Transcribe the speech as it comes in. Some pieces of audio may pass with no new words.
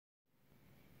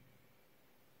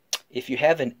If you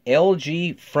have an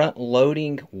LG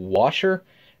front-loading washer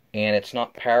and it's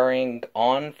not powering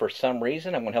on for some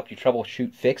reason, I'm going to help you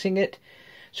troubleshoot fixing it.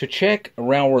 So check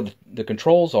around where the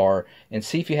controls are and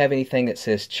see if you have anything that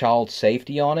says child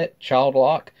safety on it, child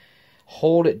lock.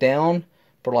 Hold it down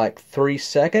for like 3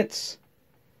 seconds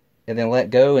and then let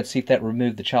go and see if that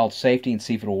removed the child safety and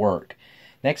see if it'll work.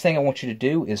 Next thing I want you to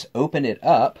do is open it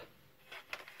up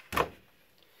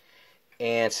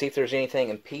and see if there's anything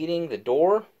impeding the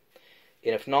door.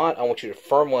 And if not, I want you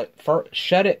to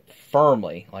shut it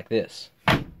firmly, like this.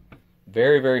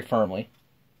 Very, very firmly.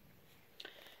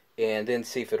 And then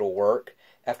see if it'll work.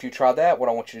 After you try that, what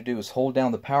I want you to do is hold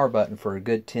down the power button for a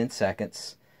good 10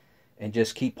 seconds. And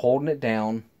just keep holding it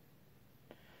down.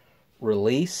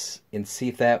 Release and see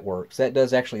if that works. That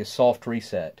does actually a soft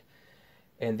reset.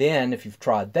 And then, if you've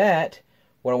tried that,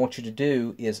 what I want you to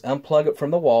do is unplug it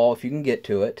from the wall, if you can get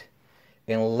to it.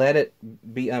 And let it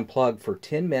be unplugged for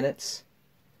 10 minutes.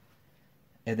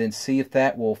 And then see if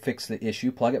that will fix the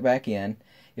issue. Plug it back in.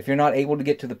 If you're not able to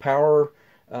get to the power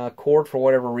cord for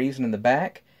whatever reason in the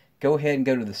back, go ahead and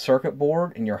go to the circuit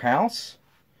board in your house.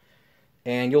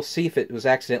 And you'll see if it was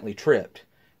accidentally tripped.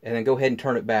 And then go ahead and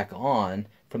turn it back on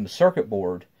from the circuit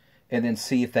board. And then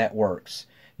see if that works.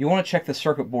 You want to check the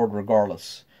circuit board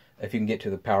regardless if you can get to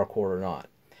the power cord or not.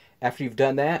 After you've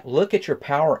done that, look at your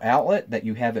power outlet that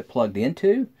you have it plugged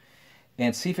into.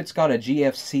 And see if it's got a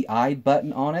GFCI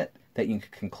button on it that you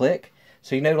can click.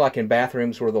 So you know, like in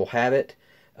bathrooms where they'll have it,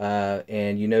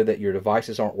 and you know that your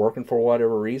devices aren't working for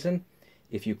whatever reason,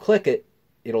 if you click it,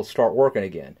 it'll start working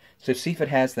again. So see if it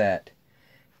has that.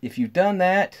 If you've done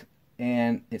that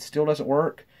and it still doesn't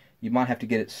work, you might have to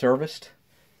get it serviced.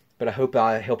 But I hope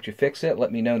I helped you fix it.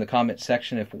 Let me know in the comment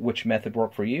section if which method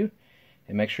worked for you,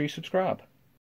 and make sure you subscribe.